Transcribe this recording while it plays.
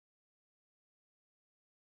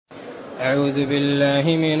أعوذ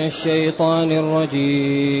بالله من الشيطان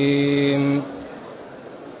الرجيم.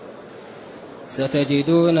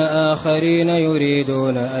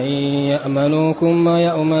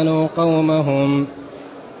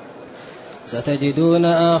 ستجدون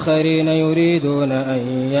آخرين يريدون أن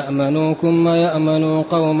يأمنوكم ويأمنوا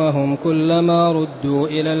قومهم كلما ردوا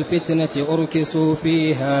إلى الفتنة أركسوا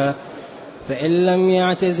فيها فإن لم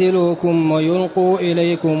يعتزلوكم ويلقوا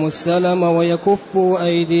إليكم السلم ويكفوا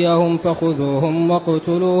أيديهم فخذوهم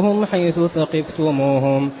واقتلوهم حيث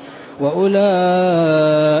ثقفتموهم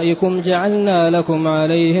وأولئكم جعلنا لكم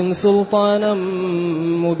عليهم سلطانا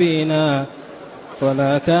مبينا.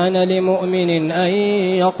 وما كان لمؤمن أن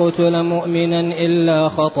يقتل مؤمنا إلا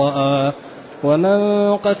خطأ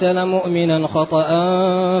ومن قتل مؤمنا خطأ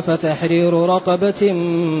فتحرير رقبة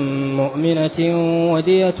مؤمنة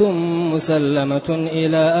ودية مسلمة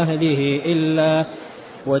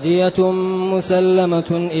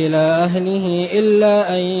إلى أهله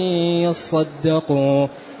إلا أن يصدقوا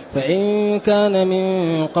فإن كان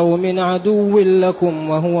من قوم عدو لكم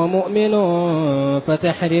وهو مؤمن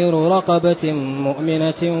فتحرير رقبة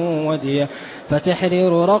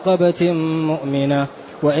مؤمنة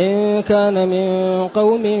وإن كان من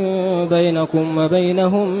قوم بينكم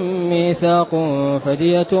وبينهم ميثاق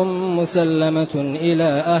فدية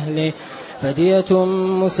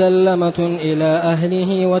مسلمة إلى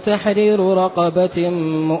أهله وتحرير رقبة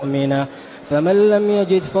مؤمنة فمن لم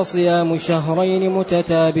يجد فصيام شهرين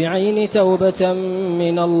متتابعين توبة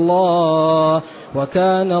من الله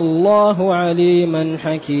وكان الله عليما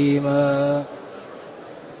حكيما.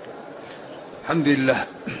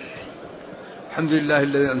 الحمد لله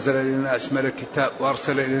الذي أنزل إلينا أشمل الكتاب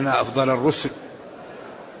وأرسل إلينا أفضل الرسل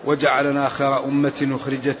وجعلنا خير أمة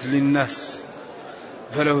أخرجت للناس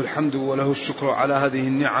فله الحمد وله الشكر على هذه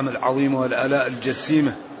النعم العظيمة والآلاء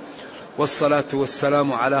الجسيمة والصلاة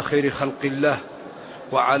والسلام على خير خلق الله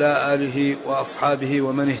وعلى آله وأصحابه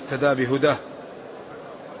ومن اهتدى بهداه.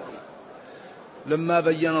 لما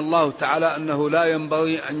بين الله تعالى أنه لا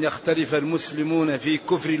ينبغي أن يختلف المسلمون في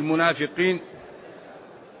كفر المنافقين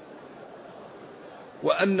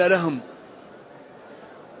وأن لهم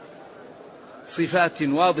صفات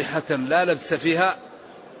واضحة لا لبس فيها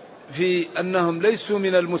في أنهم ليسوا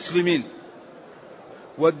من المسلمين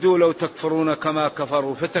ودوا لو تكفرون كما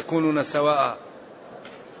كفروا فتكونون سواء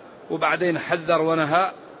وبعدين حذر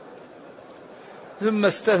ونهى ثم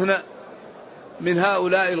استثنى من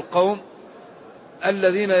هؤلاء القوم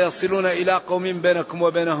الذين يصلون إلى قوم بينكم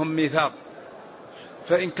وبينهم ميثاق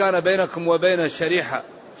فإن كان بينكم وبين شريحة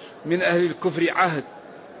من أهل الكفر عهد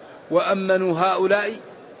وأمنوا هؤلاء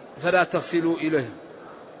فلا تصلوا إليهم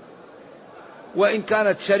وإن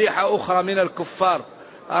كانت شريحة أخرى من الكفار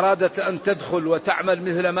أرادت أن تدخل وتعمل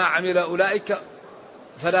مثل ما عمل أولئك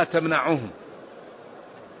فلا تمنعوهم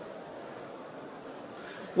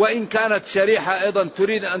وإن كانت شريحة أيضا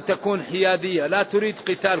تريد أن تكون حيادية لا تريد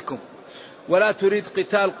قتالكم ولا تريد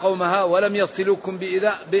قتال قومها ولم يصلوكم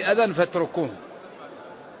بأذى فاتركوهم.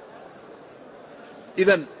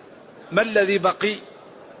 إذن ما الذي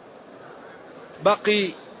بقي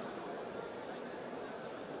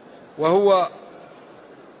وهو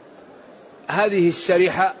هذه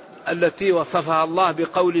الشريحة التي وصفها الله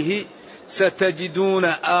بقوله ستجدون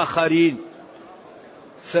آخرين.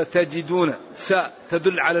 ستجدون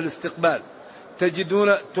تدل على الاستقبال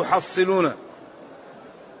تجدون تحصلون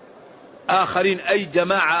آخرين أي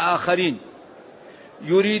جماعة آخرين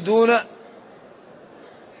يريدون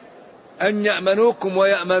أن يأمنوكم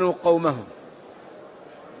ويأمنوا قومهم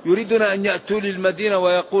يريدون أن يأتوا للمدينة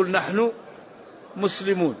ويقول نحن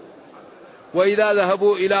مسلمون وإذا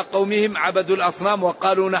ذهبوا إلى قومهم عبدوا الأصنام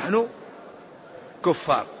وقالوا نحن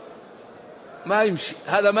كفار. ما يمشي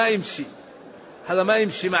هذا ما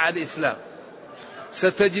يمشي مع الإسلام.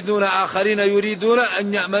 ستجدون آخرين يريدون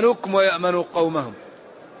أن يأمنوكم ويأمنوا قومهم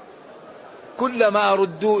كلما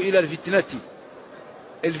ردوا إلى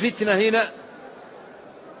الفتنة هنا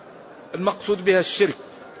المقصود بها الشرك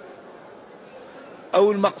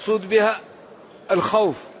أو المقصود بها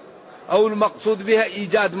الخوف أو المقصود بها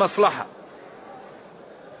إيجاد مصلحة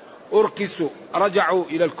أركسوا رجعوا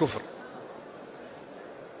إلى الكفر.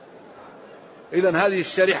 إذن هذه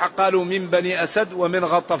الشريحة قالوا من بني أسد ومن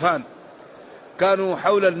غطفان كانوا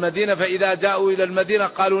حول المدينة فإذا جاءوا إلى المدينة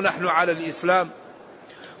قالوا نحن على الإسلام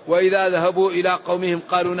وإذا ذهبوا إلى قومهم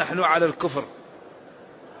قالوا نحن على الكفر.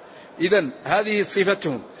 إذن هذه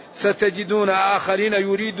صفتهم ستجدون آخرين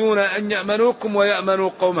يريدون أن يأمنوكم ويأمنوا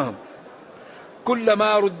قومهم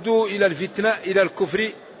كلما ردوا إلى الفتنة إلى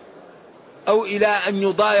الكفر أو إلى أن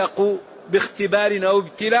يضايقوا باختبار أو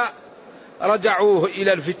ابتلاء رجعوه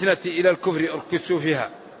إلى الفتنة إلى الكفر أركسوا فيها.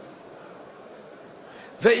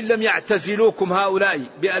 فإن لم يعتزلوكم هؤلاء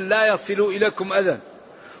بأن لا يصلوا إليكم أذى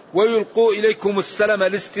ويلقوا إليكم السلام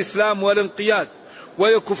الاستسلام والانقياد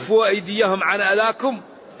ويكفوا أيديهم عن أذاكم،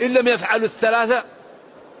 إن لم يفعلوا الثلاثة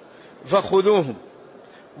فخذوهم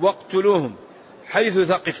واقتلوهم حيث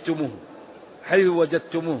ثقفتموهم حيث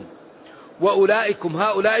وجدتموهم، وأولئكم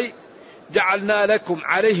هؤلاء جعلنا لكم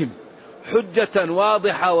عليهم حجة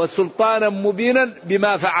واضحة وسلطانا مبينا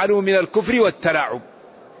بما فعلوا من الكفر والتلاعب.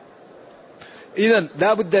 إذن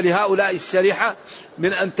لا بد لهؤلاء الشريحة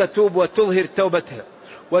من أن تتوب وتظهر توبتها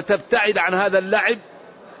وتبتعد عن هذا اللعب،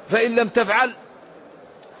 فإن لم تفعل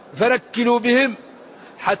فنكلوا بهم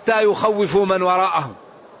حتى يخوفوا من وراءهم.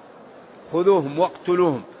 خذوهم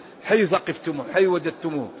واقتلوهم حيث ثقفتموهم حيث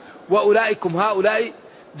وجدتموهم، وأولئكم هؤلاء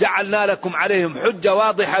جعلنا لكم عليهم حجة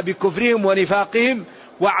واضحة بكفرهم ونفاقهم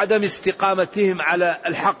وعدم استقامتهم على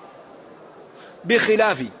الحق،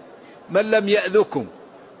 بخلاف من لم يأذكم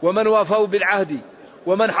ومن وافوا بالعهد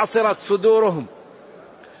ومن حصرت صدورهم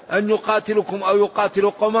أن يقاتلكم أو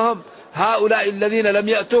يقاتلوا قومهم. هؤلاء الذين لم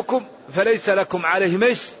يأتوكم فليس لكم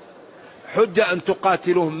عليهم حجة أن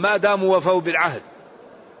تقاتلوهم ما داموا وفوا بالعهد.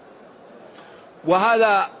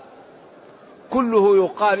 وهذا كله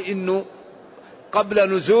يقال إنه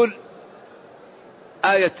قبل نزول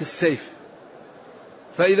آية السيف،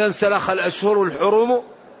 فإذا انسلخ الأشهر الحرم،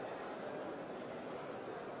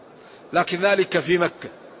 لكن ذلك في مكة.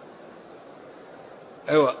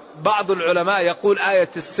 أيوة، بعض العلماء يقول آية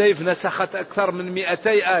السيف نسخت أكثر من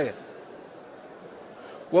 200 آية،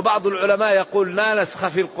 وبعض العلماء يقول لا نسخ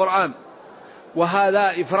في القرآن،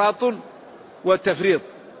 وهذا إفراط وتفريط.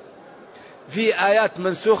 في آيات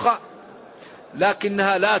منسوخة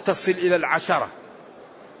لكنها لا تصل إلى 10،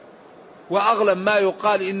 وأغلب ما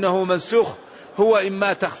يقال إنه منسوخ هو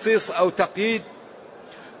إما تخصيص أو تقييد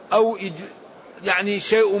أو يعني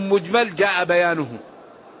شيء مجمل جاء بيانه،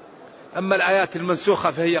 أما الآيات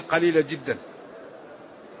المنسوخة فهي قليلة جدا.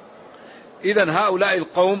 إذن هؤلاء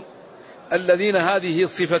القوم الذين هذه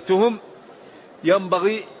صفتهم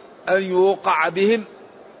ينبغي أن يوقع بهم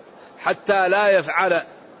حتى لا يفعل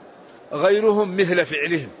غيرهم مثل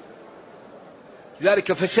فعلهم،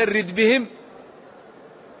 لذلك فشرد بهم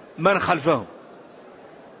من خلفهم،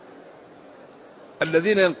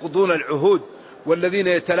 الذين ينقضون العهود والذين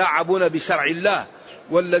يتلاعبون بشرع الله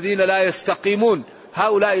والذين لا يستقيمون،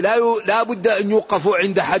 هؤلاء لا بد أن يوقفوا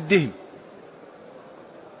عند حدهم.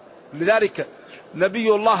 لذلك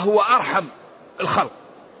نبي الله هو أرحم الخلق.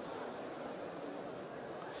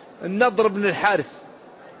 النضر بن الحارث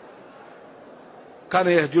كان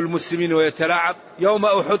يهجو المسلمين ويتلاعب، يوم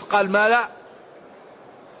أحد قال ماذا؟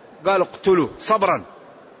 قال اقتلوه صبرا،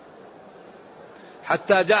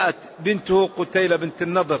 حتى جاءت بنته قتيلة بنت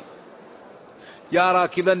النضر: يا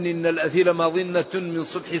راكبا إن الأثيل مظنة من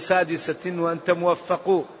صبح سادسة وأنت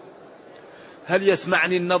موفق، هل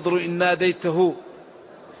يسمعني النضر إن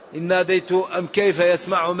ناديته أم كيف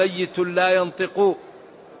يسمع ميت لا ينطق،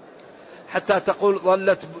 حتى تقول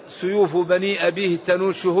ظلت سيوف بني أبيه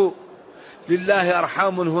تنوشه، لله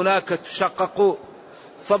أرحام هناك تشقق،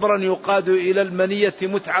 صبرا يقاد إلى المنية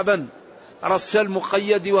متعبا، رص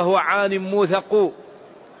المقيد وهو عان موثق،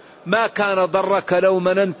 ما كان ضرك لو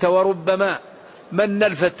مننت وربما من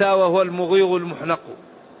الفتى وهو المغيظ المحنق.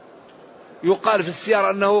 يقال في السير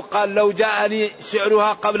أنه قال: لو جاءني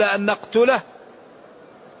شعرها قبل أن نقتله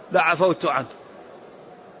لعفوت عنه.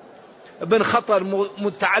 ابن خطر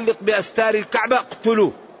متعلق بأستار الكعبة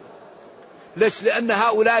اقتلوه. ليش؟ لأن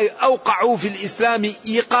هؤلاء أوقعوا في الإسلام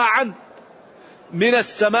إيقاعا من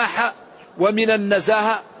السماحة ومن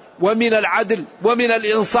النزاهة ومن العدل ومن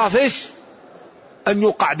الإنصاف، إيش أن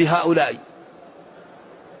يوقع بهؤلاء.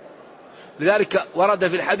 لذلك ورد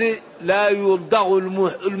في الحديث: لا يلدغ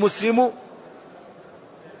المسلم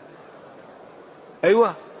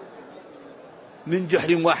من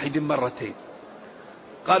جحر واحد مرتين.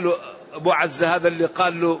 قالوا أبو عزة هذا اللي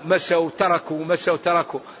قال له مشوا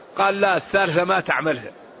وتركوا، قال لا، الثالثة ما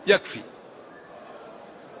تعملها، يكفي.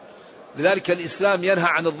 لذلك الإسلام ينهى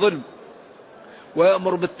عن الظلم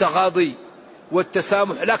ويأمر بالتغاضي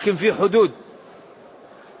والتسامح، لكن في حدود.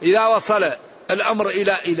 إذا وصل الأمر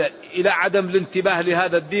إلى عدم الانتباه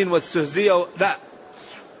لهذا الدين والسهزية لا.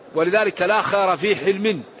 ولذلك لا خير في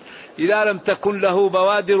حلم إذا لم تكن له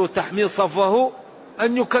بوادر تحمي صفوه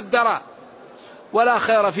أن يكدر، ولا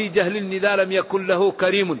خير في جهل إذا لم يكن له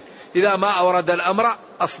كريم إذا ما أورد الأمر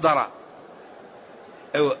أصدر.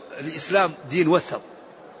 الإسلام دين وسط،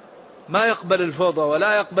 ما يقبل الفوضى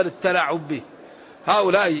ولا يقبل التلاعب به.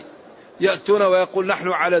 هؤلاء يأتون ويقول نحن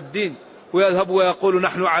على الدين، ويذهب ويقول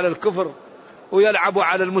نحن على الكفر، ويلعب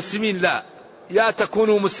على المسلمين. لا، يا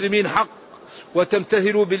تكونوا مسلمين حق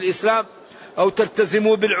وتمتثلوا بالإسلام، أو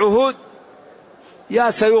تلتزموا بالعهود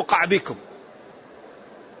يا سيوقع بكم.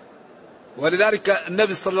 ولذلك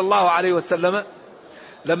النبي صلى الله عليه وسلم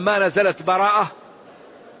لما نزلت براءة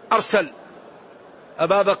أرسل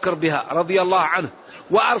أبا بكر بها رضي الله عنه،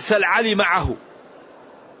 وأرسل علي معه.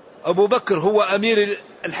 أبو بكر هو أمير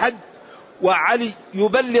الحج، وعلي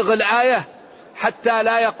يبلغ الآية حتى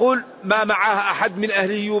لا يقول ما معه أحد من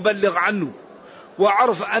أهله يبلغ عنه،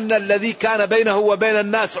 وعرف أن الذي كان بينه وبين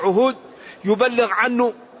الناس عهود يبلغ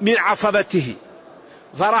عنه من عصبته،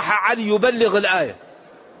 فراح علي يبلغ الآية،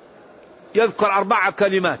 يذكر 4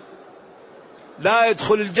 كلمات: لا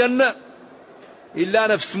يدخل الجنة إلا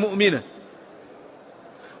نفس مؤمنة،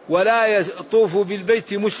 ولا يطوف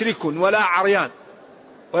بالبيت مشرك ولا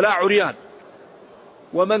عريان،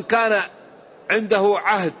 ومن كان عنده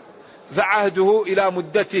عهد فعهده إلى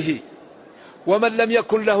مدته، ومن لم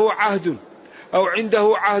يكن له عهد أو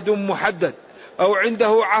عنده عهد محدد أو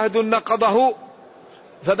عنده عهد نقضه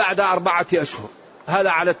فبعد 4 أشهر. هذا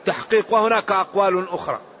على التحقيق، وهناك أقوال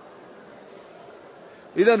أخرى.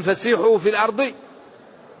 إذن فسيحوا في الأرض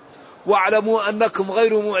واعلموا أنكم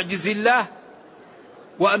غير معجز الله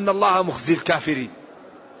وأن الله مخزي الكافرين.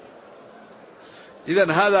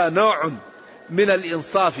 إذن هذا نوع من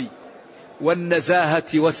الإنصاف والنزاهة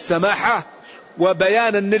والسماحة،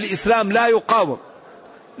 وبيان أن الإسلام لا يقاوم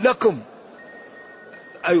لكم.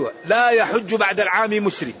 لا يحج بعد العام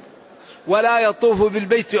مشرك، ولا يطوف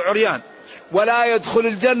بالبيت عريان، ولا يدخل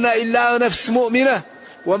الجنة إلا نفس مؤمنة،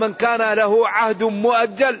 ومن كان له عهد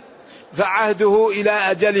مؤجل فعهده إلى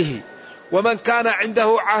أجله، ومن كان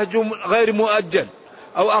عنده عهد غير مؤجل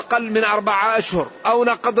أو أقل من 4 أشهر أو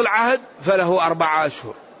نقض العهد فله 4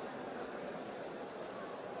 أشهر.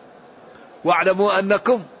 واعلموا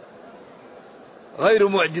أنكم غير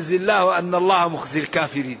معجز الله وأن الله مخزي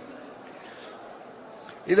الكافرين.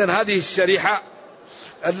 إذن هذه الشريحة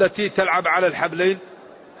التي تلعب على الحبلين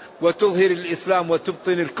وتظهر الإسلام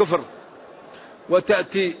وتبطن الكفر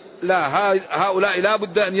وتأتي، لا، هؤلاء لا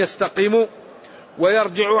بد أن يستقيموا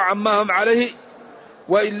ويرجعوا عما هم عليه،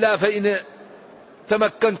 وإلا فإن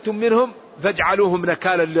تمكنتم منهم فاجعلوهم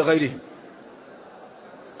نكالا لغيرهم.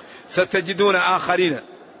 ستجدون آخرين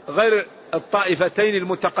غير الطائفتين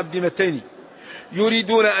المتقدمتين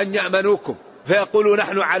يريدون أن يأمنوكم فيقولوا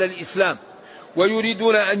نحن على الإسلام،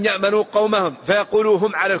 ويريدون أن يأمنوا قومهم فيقولوا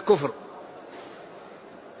هم على الكفر.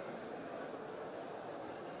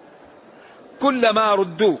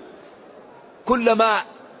 كلما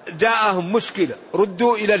جاءهم مشكلة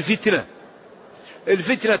ردوا إلى الفتنة.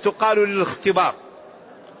 الفتنة تقال للاختبار،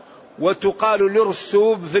 وتقال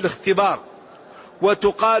للرسوب في الاختبار،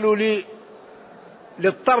 وتقال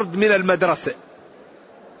للطرد من المدرسة.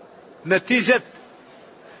 نتيجة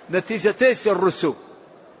ايش؟ الرسوب.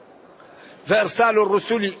 فإرسال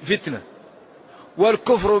الرسل فتنة،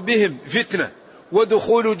 والكفر بهم فتنة،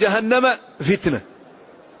 ودخول جهنم فتنة،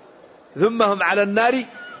 ثم هم على النار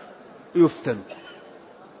يفتنون.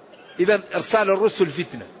 إذن إرسال الرسل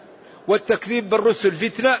فتنة، والتكذيب بالرسل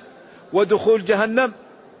فتنة، ودخول جهنم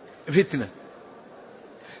فتنة.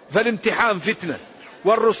 فالامتحان فتنة،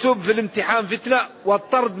 والرسوب في الامتحان فتنة،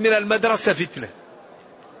 والطرد من المدرسة فتنة.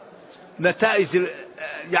 نتائج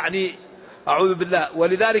يعني أعوذ بالله.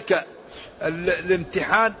 ولذلك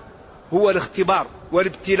الامتحان هو الاختبار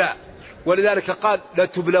والابتلاء. ولذلك قال لا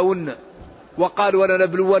تبلون، وقال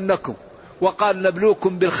ولنبلونكم، وقال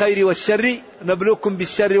نبلوكم بالخير والشر، نبلوكم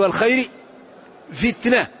بالشر والخير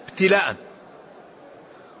فتنة، ابتلاء.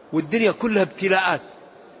 والدنيا كلها ابتلاءات،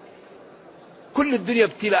 كل الدنيا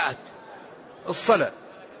ابتلاءات. الصلاة،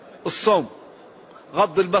 الصوم،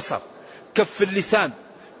 غض البصر، كف اللسان،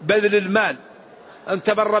 بذل المال، أن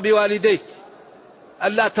تبر بوالديك،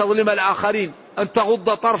 أن لا تظلم الآخرين، أن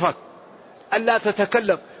تغض طرفك، أن لا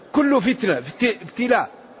تتكلم، كله فتنة، ابتلاء.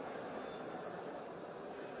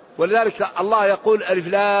 ولذلك الله يقول ألف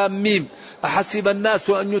لام ميم أحسب الناس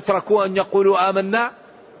أن يتركوا أن يقولوا آمنا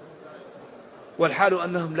والحال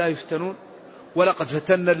أنهم لا يفتنون ولقد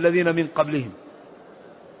فتنا الذين من قبلهم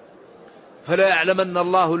فلا يعلمن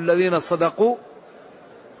الله الذين صدقوا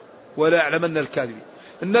ولا يعلمن الكاذبين.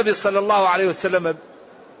 النبي صلى الله عليه وسلم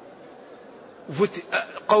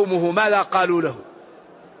قومه ماذا قالوا له؟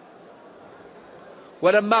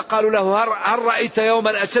 ولما قالوا له هل رأيت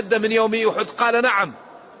يوما أشد من يوم أحد؟ قال نعم،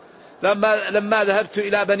 لما ذهبت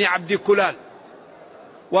إلى بني عبد كلال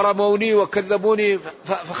ورموني وكذبوني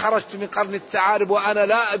فخرجت من قرن الثعالب وأنا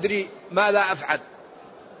لا أدري ماذا أفعل.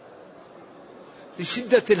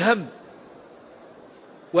 لشدة الهم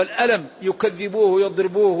والألم يكذبوه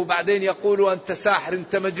ويضربوه، وبعدين يقولوا أنت ساحر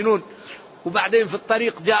أنت مجنون. وبعدين في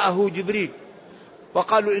الطريق جاءه جبريل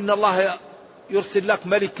وقالوا إن الله يرسل لك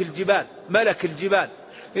ملك الجبال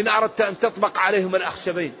إن أردت أن تطبق عليهم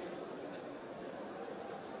الأخشبين.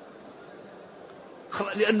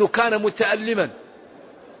 لأنه كان متألما،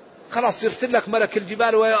 خلاص يرسل لك ملك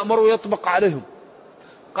الجبال ويأمر يطبق عليهم.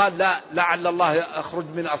 قال لا، لعل الله يخرج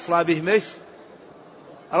من أصلابهم ايش؟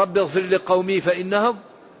 رب اغفر لقومي فإنهم.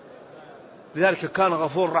 لذلك كان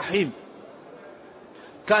غفور رحيم،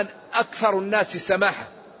 كان أكثر الناس سماحة،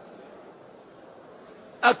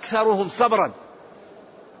 أكثرهم صبرا.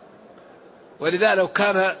 ولذا لو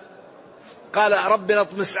كان قال ربنا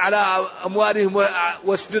اطمس على أموالهم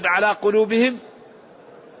واسدد على قلوبهم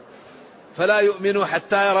فلا يؤمنوا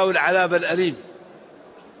حتى يروا العذاب الأليم،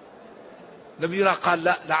 نبينا قال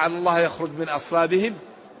لا، لعل الله يخرج من أصلابهم،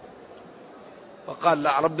 وقال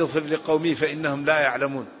لا، رب اغفر لقومي فإنهم لا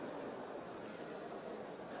يعلمون.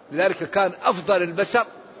 لذلك كان أفضل البشر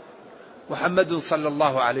محمد صلى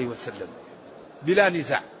الله عليه وسلم بلا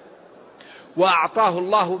نزاع، وأعطاه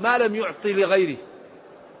الله ما لم يعطي لغيره.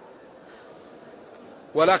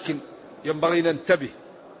 ولكن ينبغي ننتبه،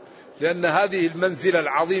 لأن هذه المنزلة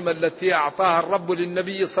العظيمة التي أعطاها الرب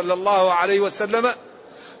للنبي صلى الله عليه وسلم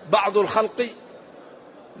بعض الخلق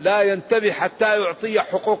لا ينتبه حتى يعطي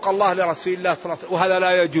حقوق الله لرسول الله صلى الله عليه وسلم، وهذا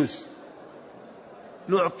لا يجوز.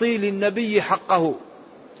 نعطي للنبي حقه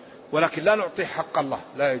ولكن لا نعطي حق الله،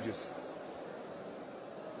 لا يجوز.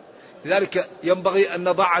 لذلك ينبغي أن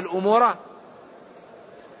نضع الأمور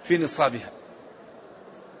في نصابها.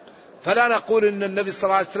 فلا نقول إن النبي صلى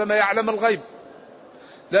الله عليه وسلم يعلم الغيب،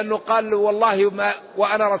 لأنه قال والله ما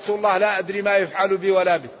وأنا رسول الله لا أدري ما يفعل بي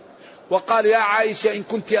ولا به. وقال يا عائشة إن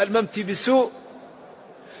كنت ألممت بسوء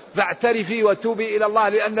فاعترفي وتوبي إلى الله،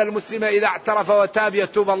 لأن المسلم إذا اعترف وتاب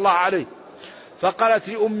يتوب الله عليه. فقالت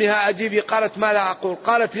لأمها أجيبي، قالت ما لا أقول.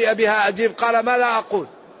 قالت لأبيها أجيب، قال ما لا أقول.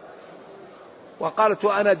 وقالت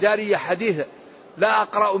وأنا جارية حديثة لا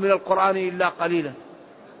أقرأ من القرآن إلا قليلا.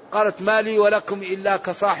 قالت ما لي ولكم إلا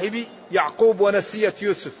كصاحبي يعقوب ونسية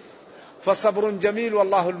يوسف، فصبر جميل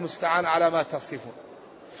والله المستعان على ما تصفون.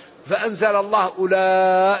 فأنزل الله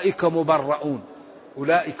أولئك مبرؤون،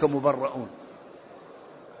 أولئك مبرؤون.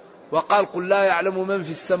 وقال قل لا يعلم من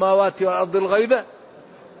في السماوات والأرض الغيب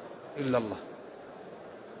إلا الله.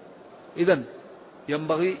 إذن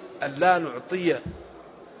ينبغي أن لا نعطي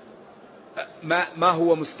ما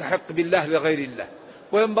هو مستحق بالله لغير الله،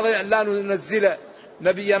 وينبغي أن لا ننزل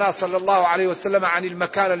نبينا صلى الله عليه وسلم عن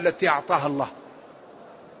المكانة التي أعطاها الله.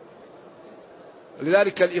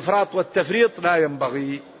 لذلك الإفراط والتفريط لا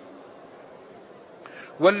ينبغي.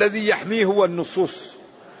 والذي يحميه هو النصوص،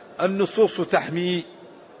 النصوص تحميه.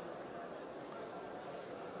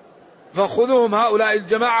 فخذوهم هؤلاء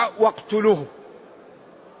الجماعة واقتلوهم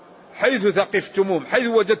حيث ثقفتموهم، حيث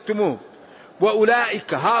وجدتموهم.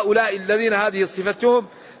 وأولئك هؤلاء الذين هذه صفتهم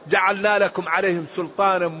جعلنا لكم عليهم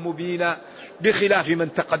سلطانا مبينا بخلاف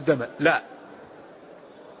من تقدم. لا.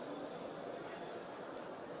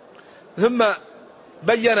 ثم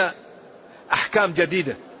بين أحكام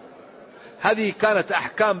جديدة. هذه كانت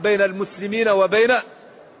أحكام بين المسلمين وبين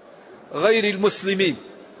غير المسلمين.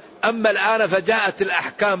 أما الآن فجاءت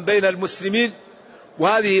الأحكام بين المسلمين،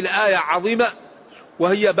 وهذه الآية عظيمة،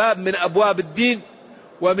 وهي باب من أبواب الدين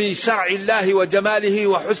ومن شرع الله وجماله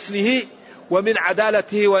وحسنه ومن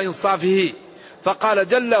عدالته وإنصافه. فقال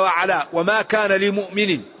جل وعلا وما كان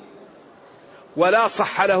لمؤمن ولا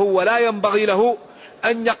صح له ولا ينبغي له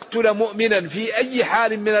أن يقتل مؤمنا في أي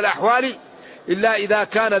حال من الأحوال إلا إذا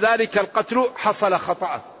كان ذلك القتل حصل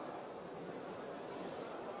خطأ.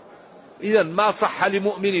 إذن ما صح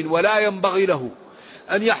لمؤمن ولا ينبغي له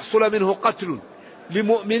أن يحصل منه قتل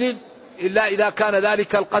لمؤمن إلا إذا كان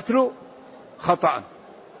ذلك القتل خطأ.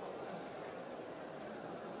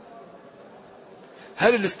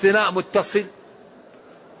 هل الاستثناء متصل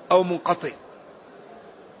أو منقطع؟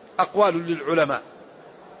 أقوال للعلماء.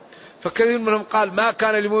 فكثير منهم قال ما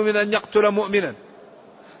كان لمؤمن أن يقتل مؤمنا،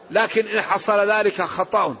 لكن إن حصل ذلك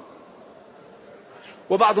خطأ.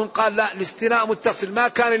 وبعضهم قال لا، الاستثناء متصل، ما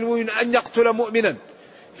كان لمؤمن أن يقتل مؤمنا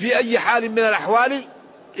في أي حال من الأحوال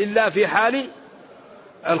إلا في حال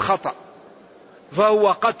الخطأ،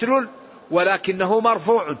 فهو قتل ولكنه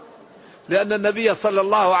مرفوع، لأن النبي صلى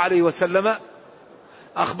الله عليه وسلم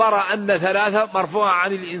أخبر أن ثلاثة مرفوعة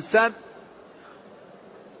عن الإنسان: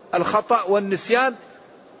 الخطأ والنسيان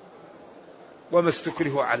وما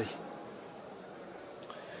استكره عليه.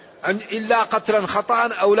 إلا قتلا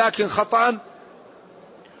خطأ أو لكن خطأ،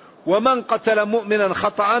 ومن قتل مؤمنا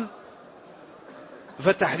خطأ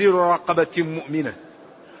فتحرير رقبة مؤمنة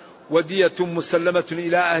ودية مسلمة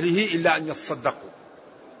إلى أهله إلا أن يصدقوا.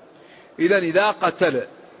 إذن إذا قتل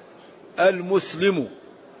المسلم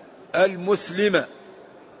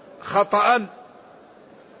خطأ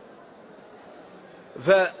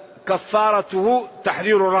فكفارته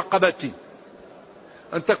تحرير رقبة،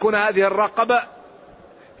 أن تكون هذه الرقبة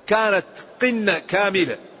كانت قنة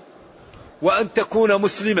كاملة، وأن تكون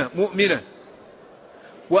مسلمة مؤمنة،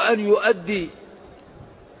 وأن يؤدي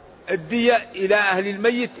الدية إلى أهل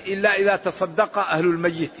الميت إلا إذا تصدق أهل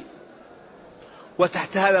الميت.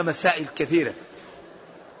 وتحت هذا مسائل كثيرة.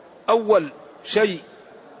 أول شيء،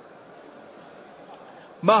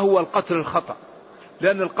 ما هو القتل الخطأ؟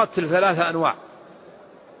 لأن القتل 3 أنواع: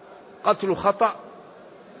 قتل خطأ،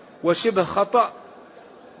 وشبه خطأ،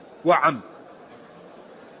 وعمد.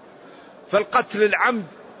 فالقتل العمد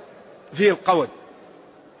فيه القول،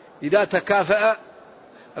 إذا تكافأ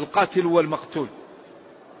القاتل والمقتول.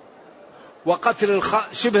 وقتل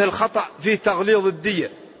شبه الخطأ فيه تغليظ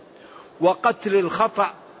الدية. وقتل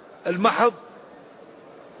الخطأ المحض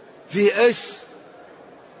فيه ايش؟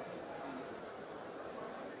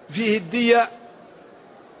 فيه الدية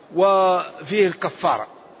وفيه الكفارة.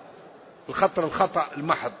 الخطأ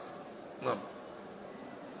المحض. نعم.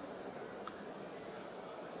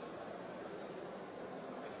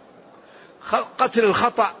 قتل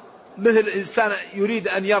الخطأ مثل إنسان يريد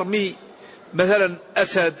أن يرمي مثلا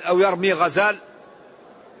أسد أو يرمي غزال،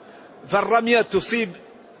 فالرمية تصيب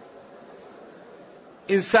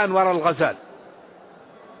إنسان وراء الغزال،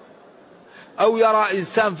 أو يرى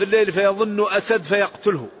إنسان في الليل فيظن أسد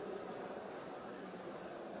فيقتله،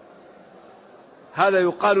 هذا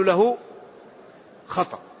يقال له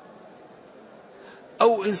خطأ.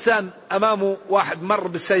 أو إنسان أمامه واحد مر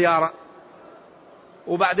بالسيارة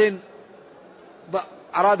وبعدين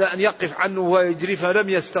أراد أن يقف عنه وهو يجري فلم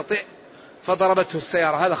يستطع فضربته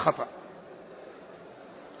السيارة، هذا خطأ.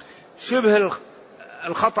 شبه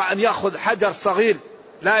الخطأ أن يأخذ حجر صغير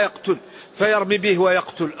لا يقتل فيرمي به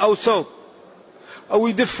ويقتل، أو صوت، أو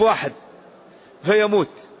يدف واحد فيموت،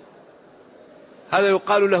 هذا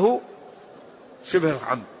يقال له شبه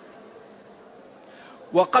العمد.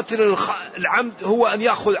 وقتل العمد هو أن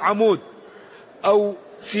يأخذ عمود أو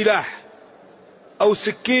سلاح أو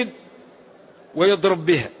سكين ويضرب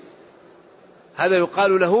بها، هذا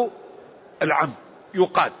يقال له العمد،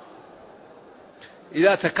 يقال.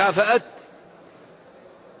 إذا تكافأت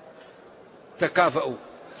تكافأوا.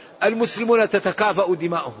 المسلمون تتكافأ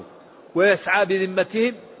دماؤهم ويسعى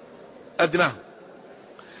بذمتهم أدناهم.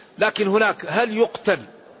 لكن هناك، هل يقتل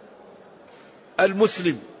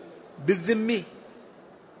المسلم بالذمة؟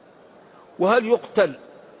 وهل يقتل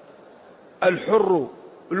الحر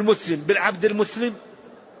المسلم بالعبد المسلم؟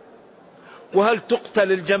 وهل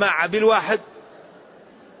تقتل الجماعة بالواحد؟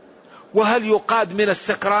 وهل يقاد من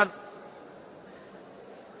السكران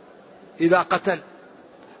إذا قتل؟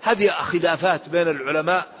 هذه خلافات بين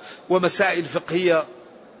العلماء ومسائل فقهية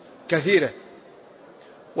كثيرة،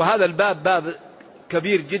 وهذا الباب باب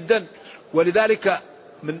كبير جدا. ولذلك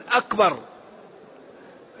من أكبر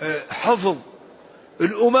حفظ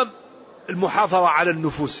الأمم المحافظة على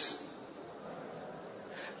النفوس.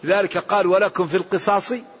 لذلك قال: ولكم في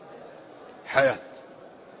القصاص حياة.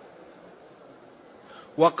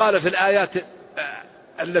 وقال في الآيات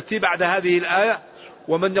التي بعد هذه الآية: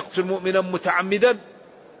 ومن يقتل مؤمنا متعمدا.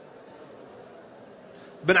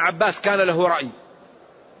 ابن عباس كان له رأي،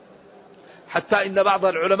 حتى إن بعض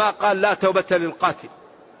العلماء قال لا توبة للقاتل،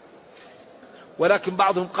 ولكن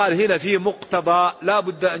بعضهم قال هنا فيه مقتضى لا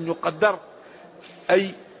بد أن يقدر،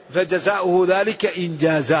 أي فجزاؤه ذلك إن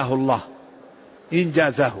جازاه الله، إن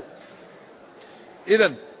جازاه.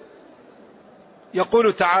 إذن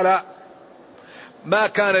يقول تعالى: ما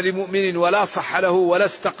كان لمؤمن ولا صح له ولا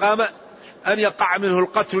استقام أن يقع منه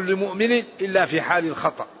القتل لمؤمن إلا في حال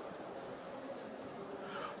الخطأ.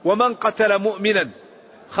 ومن قتل مؤمنا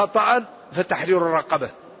خطأ فتحرير الرقبة.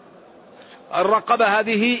 الرقبة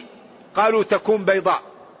هذه قالوا تكون بيضاء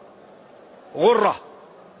غرة،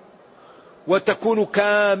 وتكون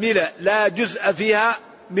كاملة لا جزء فيها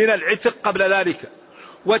من العتق قبل ذلك،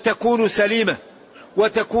 وتكون سليمة،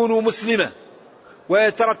 وتكون مسلمة،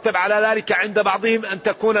 ويترتب على ذلك عند بعضهم أن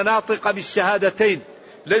تكون ناطقة بالشهادتين،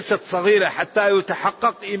 ليست صغيرة حتى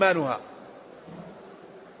يتحقق إيمانها.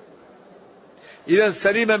 إذا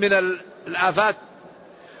سليمة من الآفات،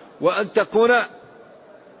 وأن تكون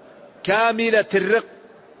كاملة الرق،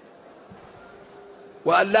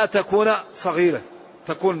 وأن لا تكون صغيرة،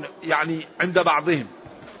 تكون يعني عند بعضهم،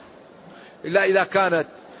 إلا إذا كانت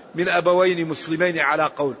من أبوين مسلمين على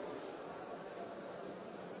قول.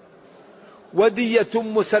 ودية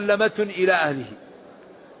مسلمة إلى أهله.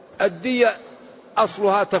 الدية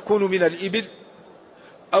أصلها تكون من الإبل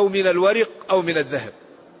أو من الورق أو من الذهب،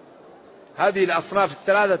 هذه الأصناف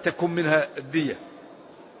الثلاثة تكون منها الدية.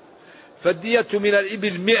 فالدية من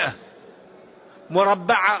الإبل 100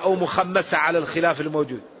 مربعة أو مخمسة على الخلاف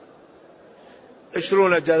الموجود،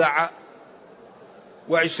 20 جذعة،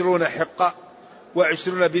 و20 حقة، و20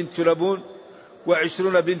 بنت لبون، و20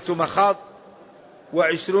 بنت مخاض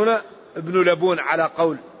و20 ابن لبون على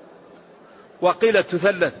قول، وقيل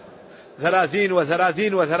تثلث 30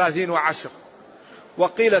 و30 و30 و10،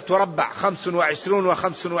 وقيل تربع 25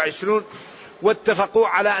 و25، واتفقوا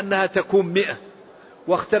على أنها تكون 100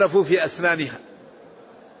 واختلفوا في أسنانها.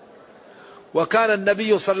 وكان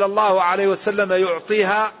النبي صلى الله عليه وسلم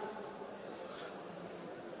يعطيها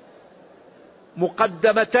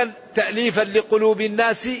مقدمة تأليفا لقلوب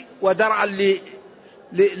الناس ودرعا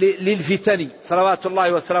للفتن صلوات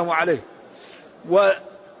الله وسلامه عليه.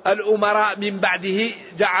 والأمراء من بعده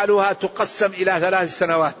جعلوها تقسم إلى 3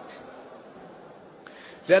 سنوات،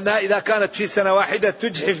 لأنها إذا كانت في سنة واحدة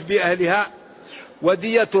تجحف بأهلها.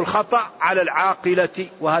 ودية الخطأ على العاقلة،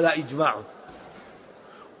 وهذا إجماع.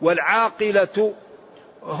 والعاقلة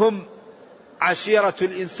هم عشيرة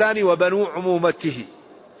الإنسان وبنو عمومته.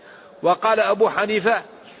 وقال أبو حنيفة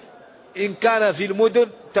إن كان في المدن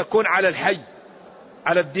تكون على الحي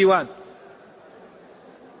على الديوان،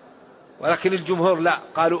 ولكن الجمهور لا،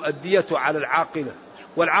 قالوا الدية على العاقلة،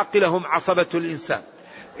 والعاقلة هم عصبة الإنسان.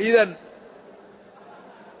 إذن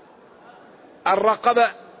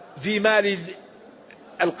الرقبة في مال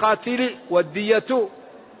القاتل، والدية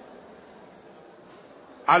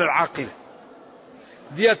على العاقلة،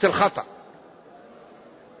 دية الخطأ.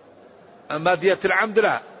 أما دية العمد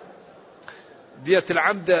لا، دية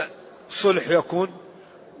العمد صلح يكون،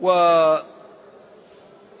 وإن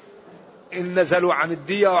نزلوا عن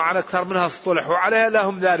الدية وعن أكثر منها اصطلحوا عليها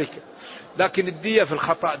لهم ذلك، لكن الدية في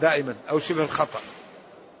الخطأ دائما أو شبه الخطأ.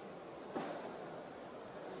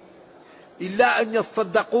 إلا أن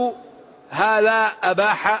يتصدقوا، هذا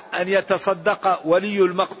أباح أن يتصدق ولي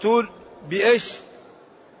المقتول بإيش؟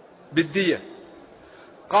 بالدية.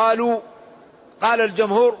 قال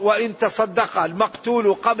الجمهور وإن تصدق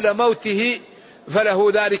المقتول قبل موته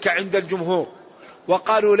فله ذلك عند الجمهور،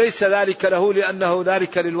 وقالوا ليس ذلك له لأنه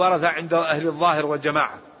ذلك للورثة عند أهل الظاهر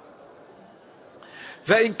والجماعة.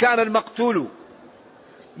 فإن كان المقتول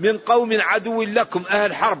من قوم عدو لكم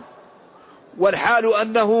أهل حرب والحال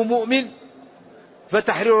أنه مؤمن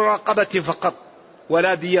فتحرير رقبة فقط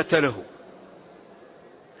ولا دية له.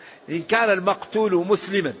 إن كان المقتول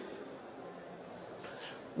مسلما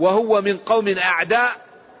وهو من قوم أعداء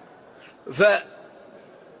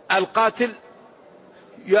فالقاتل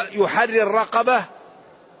يحرر الرقبة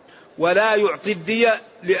ولا يعطي الدية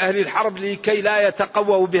لأهل الحرب لكي لا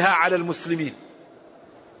يتقووا بها على المسلمين.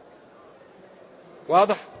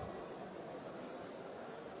 واضح؟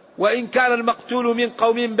 وإن كان المقتول من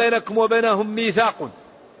قوم بينكم وبينهم ميثاق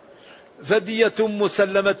فدية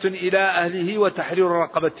مسلمة إلى أهله وتحرير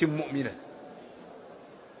رقبة مؤمنة.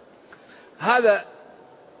 هذا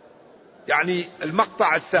يعني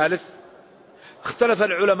المقطع الثالث اختلف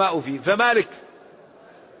العلماء فيه. فمالك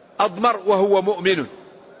أضمر وهو مؤمن،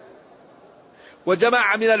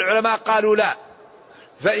 وجماعة من العلماء قالوا لا،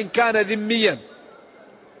 فإن كان ذميا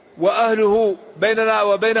وأهله بيننا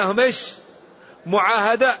وبينهم إيش؟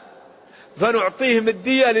 معاهدة، فنعطيهم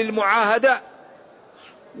الدية للمعاهدة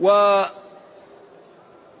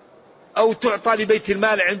أو تعطى لبيت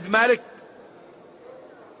المال عند مالك،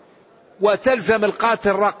 وتلزم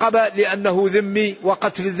القاتل رقبة لأنه ذمي،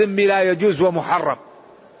 وقتل الذمي لا يجوز ومحرم.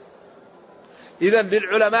 إذن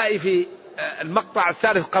للعلماء في المقطع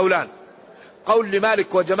الثالث قولان: قول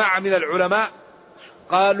لمالك وجماعة من العلماء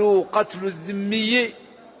قالوا قتل الذمي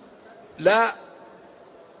لا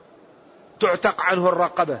تعتق عنه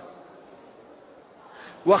الرقبة،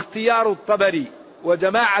 واختيار الطبري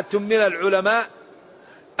وجماعة من العلماء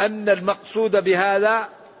أن المقصود بهذا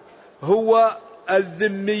هو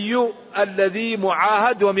الذمي الذي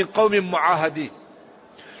معاهد ومن قوم معاهدين.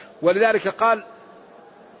 ولذلك قال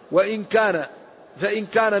فإن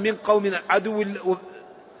كان من قوم عدو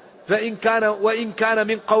وإن كان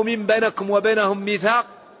من قوم بينكم وبينهم ميثاق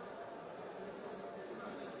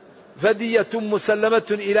فدية مسلمة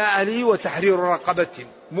إلى أهله وتحرير رقبة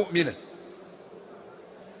مؤمنة.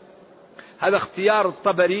 هذا اختيار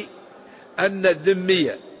الطبري أن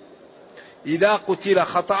الذمي إذا قتل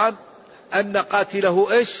خطأ أن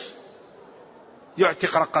قاتله إيش؟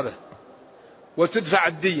 يعتق رقبة وتدفع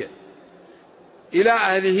الدية إلى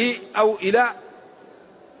أهله أو إلى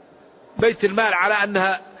بيت المال على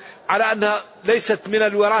أنها ليست من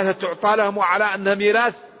الوراثة تعطى لهم، وعلى أنها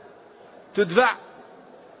ميراث تدفع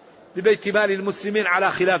لبيت مال المسلمين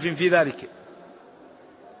على خلاف في ذلك.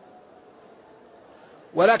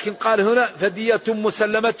 ولكن قال هنا فدية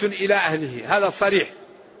مسلمة إلى أهله، هذا صريح.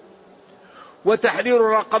 وتحرير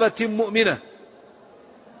رقبة مؤمنة.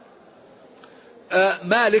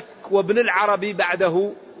 مالك وابن العربي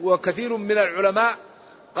بعده وكثير من العلماء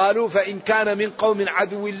قالوا فإن كان من قوم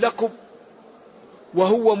عدو لكم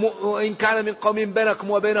وإن كان من قوم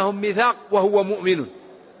بينكم وبينهم ميثاق وهو مؤمن.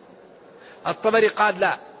 الطبري قال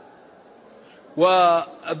لا،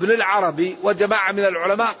 وابن العربي وجماعة من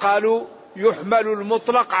العلماء قالوا يحمل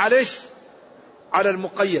المطلق على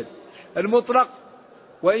المقيد. المطلق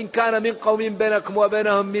وإن كان من قوم بينكم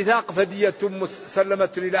وبينهم ميثاق فدية مسلمة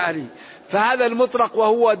إلى أهله، فهذا المطلق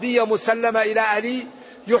وهو دية مسلمة إلى أهله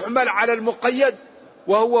يحمل على المقيد،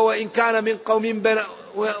 وهو وإن كان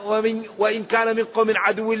من قوم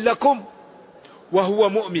عدو لكم وهو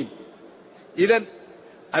مؤمن. إذن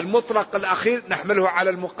المطلق الأخير نحمله على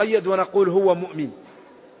المقيد ونقول هو مؤمن.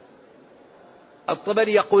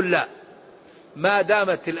 الطبري يقول لا، ما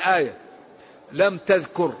دامت الآية لم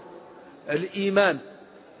تذكر الإيمان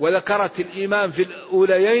وذكرت الإيمان في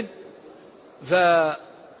الأوليين، فإذن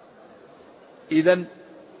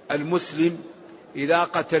المسلم إذا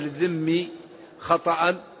قتل الذمي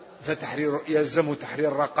خطأ يلزمه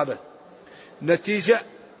تحرير رقبة، نتيجة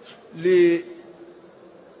للإثم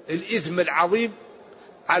العظيم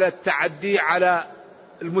على التعدي على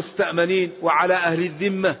المستأمنين وعلى أهل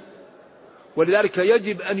الذمة، ولذلك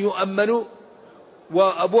يجب أن يؤمنوا.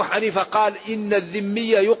 وأبو حنيفة قال إن الذمي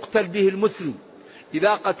يقتل به المسلم،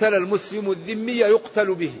 إذا قتل المسلم الذمي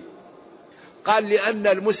يقتل به. قال لأن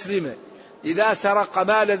المسلم إذا سرق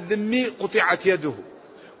مال الذمي قطعت يده،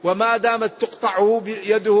 وما دامت تقطعه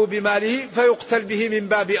يده بماله فيقتل به من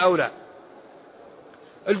باب أولى.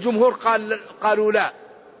 الجمهور قالوا لا،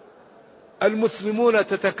 المسلمون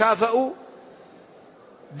تتكافأ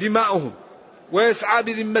دماؤهم ويسعى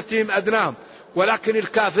بذمتهم أدناهم، ولكن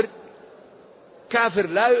الكافر كافر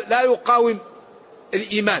لا يقاوم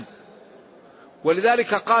الإيمان.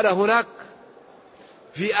 ولذلك قال هناك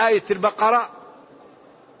في آية البقرة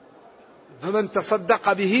فمن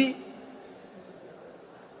تصدق به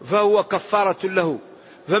فهو كفارة له،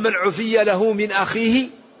 فمن عفي له من أخيه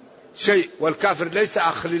شيء، والكافر ليس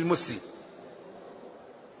أخ للمسلم.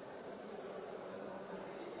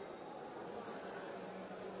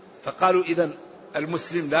 فقالوا إذن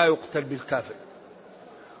المسلم لا يقتل بالكافر.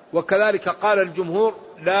 وكذلك قال الجمهور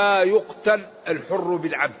لا يقتل الحر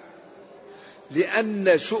بالعبد،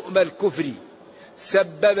 لأن شؤم الكفر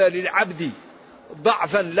سبب للعبد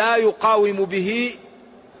ضعفا لا يقاوم به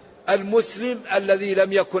المسلم الذي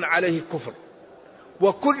لم يكن عليه كفر.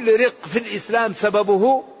 وكل رق في الإسلام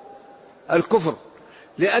سببه الكفر،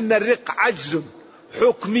 لأن الرق عجز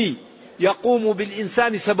حكمي يقوم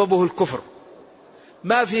بالإنسان سببه الكفر،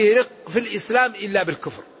 ما فيه رق في الإسلام إلا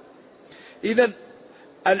بالكفر. إذن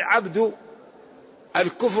العبد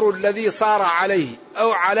الكفر الذي صار عليه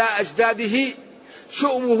أو على أجداده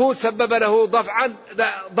شؤمه سبب له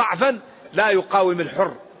ضعفا لا يقاوم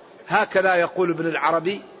الحر. هكذا يقول ابن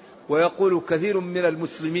العربي، ويقول كثير من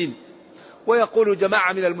المسلمين، ويقول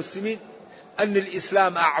جماعة من المسلمين أن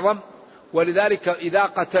الإسلام أعظم، ولذلك إذا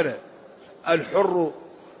قتل الحر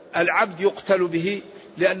العبد يقتل به،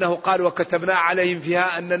 لأنه قال وكتبنا عليهم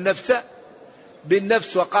فيها أن النفس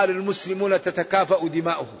بالنفس، وقال المسلمون تتكافأ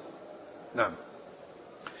دماؤهم. نعم.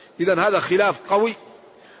 إذن هذا خلاف قوي،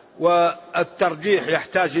 والترجيح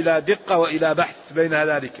يحتاج إلى دقة وإلى بحث بين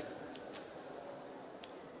ذلك.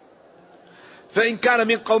 فإن كان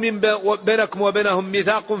من قوم بينكم وبينهم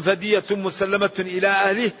ميثاق فدية مسلمة إلى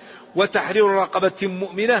أهله وتحرير رقبة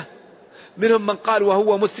مؤمنة. منهم من قال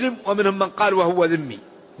وهو مسلم، ومنهم من قال وهو ذمي.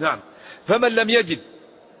 نعم. فمن لم يجد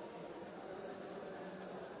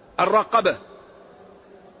الرقبة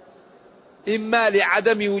إما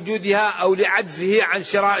لعدم وجودها أو لعجزه عن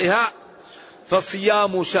شرائها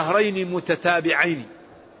فصيام شهرين متتابعين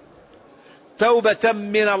توبة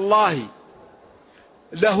من الله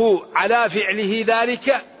له على فعله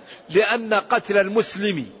ذلك، لأن قتل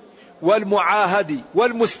المسلم والمعاهد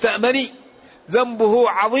والمستأمن ذنبه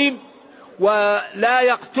عظيم، ولا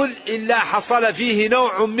يقتل إلا حصل فيه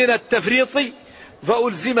نوع من التفريط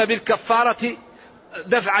فألزم بالكفارة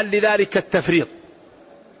دفعا لذلك التفريط.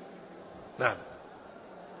 نعم.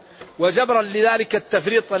 وجبرا لذلك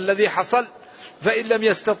التفريط الذي حصل، فإن لم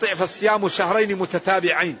يستطع فالصيام شهرين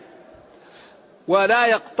متتابعين، ولا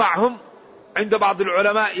يقطعهم عند بعض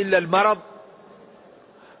العلماء إلا المرض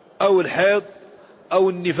أو الحيض أو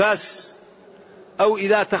النفاس أو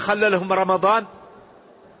إذا تخللهم رمضان.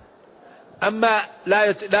 أما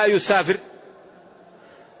لا يسافر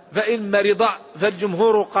فإن مرض،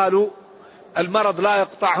 فالجمهور قالوا المرض لا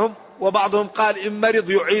يقطعهم، وبعضهم قال إن مرض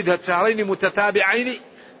يعيدها شهرين متتابعين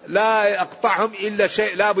لا يقطعهم إلا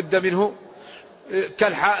شيء لا بد منه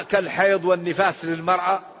كالحيض والنفاس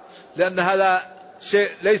للمرأة، لأن هذا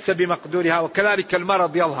شيء ليس بمقدورها، وكذلك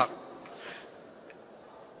المرض يظهر.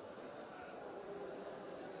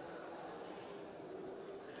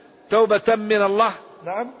 توبة من الله.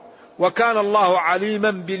 نعم. وكان الله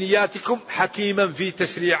عليما بنياتكم حكيما في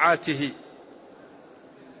تشريعاته.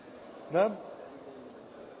 نعم.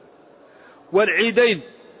 والعيدين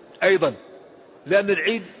أيضا، لأن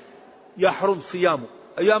العيد يحرم صيامه،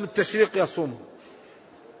 أيام التشريق يصومه،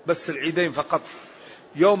 بس العيدين فقط،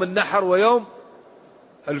 يوم النحر ويوم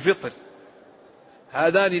الفطر،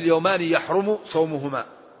 هذان اليومان يحرم صومهما.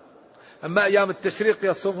 أما أيام التشريق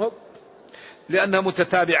يصومهم لأنها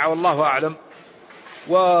متتابعة والله أعلم.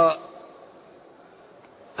 وهذا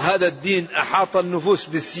الدين أحاط النفوس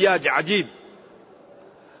بالسياج عجيب،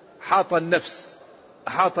 أحاط النفس،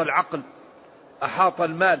 أحاط العقل، أحاط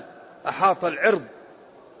المال، أحاط العرض،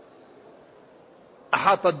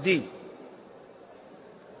 أحاط الدين.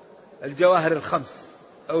 الجواهر الخمس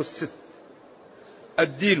أو الست: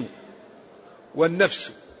 الدين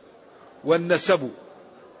والنفس والنسب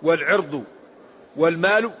والعرض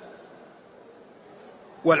والمال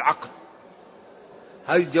والعقل.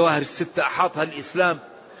 هذه الجواهر الستة أحاطها الإسلام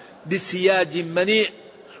بسياج منيع،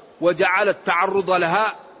 وجعل التعرض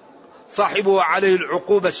لها صاحبه عليه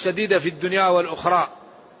العقوبة الشديدة في الدنيا والأخرى.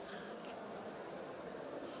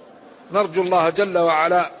 نرجو الله جل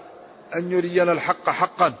وعلا أن يرينا الحق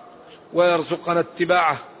حقا ويرزقنا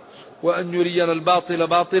اتباعه، وأن يرينا الباطل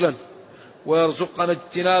باطلا ويرزقنا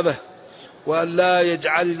اجتنابه، وأن لا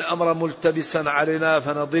يجعل الأمر ملتبسا علينا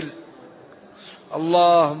فنضل.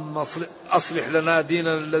 اللهم أصلح لنا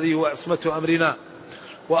ديننا الذي هو عصمة أمرنا،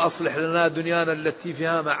 وأصلح لنا دنيانا التي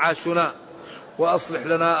فيها معاشنا، وأصلح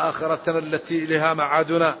لنا آخرتنا التي إليها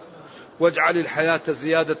معادنا، واجعل الحياة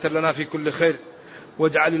زيادة لنا في كل خير،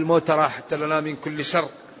 واجعل الموت راحة لنا من كل شر.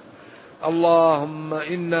 اللهم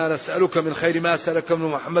إنا نسألك من خير ما سألك منه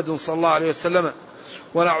محمد صلى الله عليه وسلم،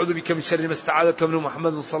 ونعوذ بك من شر ما استعاذك منه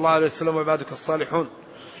محمد صلى الله عليه وسلم وعبادك الصالحون.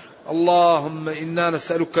 اللهم إنا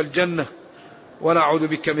نسألك الجنة ونعوذ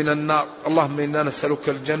بك من النار. اللهم إنا نسألك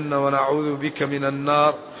الجنة ونعوذ بك من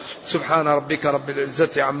النار. سبحان ربك رب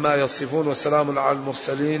العزة عما يصفون، وسلام على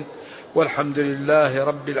المرسلين، والحمد لله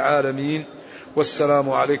رب العالمين، والسلام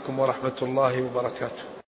عليكم ورحمة الله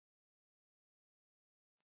وبركاته.